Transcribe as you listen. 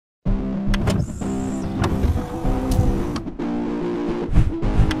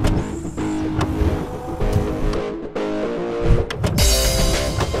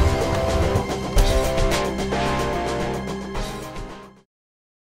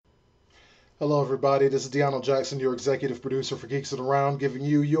Hello, everybody. This is DeAno Jackson, your executive producer for Geeks Around, giving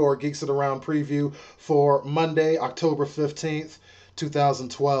you your Geeks Around preview for Monday, October 15th,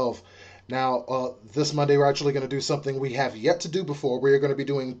 2012. Now, this Monday, we're actually going to do something we have yet to do before. We are going to be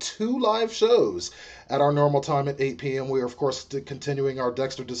doing two live shows at our normal time at 8 p.m. We are, of course, continuing our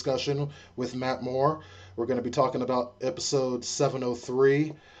Dexter discussion with Matt Moore. We're going to be talking about episode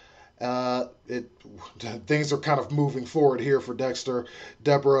 703. It Things are kind of moving forward here for Dexter.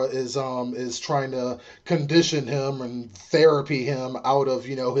 Deborah is trying to condition him and therapy him out of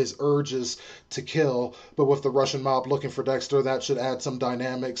his urges to kill. But with the Russian mob looking for Dexter, that should add some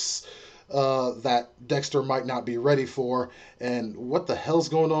dynamics that Dexter might not be ready for. And what the hell's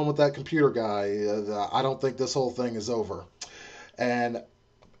going on with that computer guy? I don't think this whole thing is over. And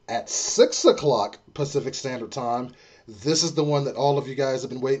at 6 o'clock Pacific Standard Time, this is the one that all of you guys have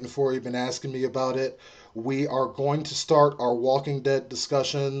been waiting for. You've been asking me about it. We are going to start our Walking Dead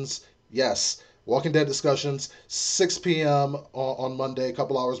discussions. Yes, Walking Dead discussions, 6 p.m. on Monday, a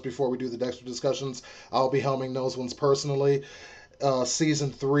couple hours before we do the Dexter discussions. I'll be helming those ones personally.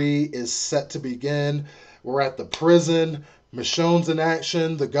 Season 3 is set to begin. We're at the prison. Michonne's in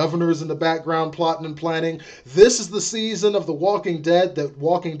action. The governor's in the background plotting and planning. This is the season of The Walking Dead that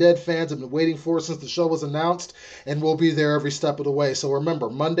Walking Dead fans have been waiting for since the show was announced, and we'll be there every step of the way. So remember,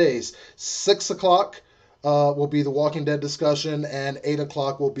 Mondays, 6 o'clock will be the Walking Dead discussion, and 8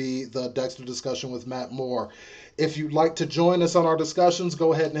 o'clock will be the Dexter discussion with Matt Moore. If you'd like to join us on our discussions,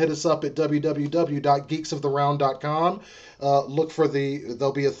 go ahead and hit us up at www.geeksoftheround.com. Look for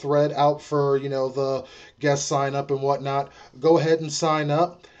there'll be a thread out for, the guest sign up and whatnot. Go ahead and sign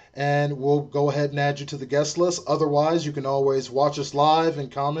up, and we'll go ahead and add you to the guest list. Otherwise, you can always watch us live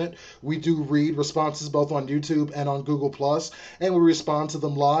and comment. We do read responses both on YouTube and on Google+, and we respond to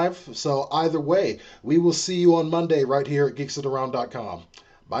them live. So either way, we will see you on Monday right here at geeksofaround.com.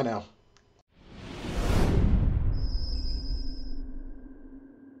 Bye now.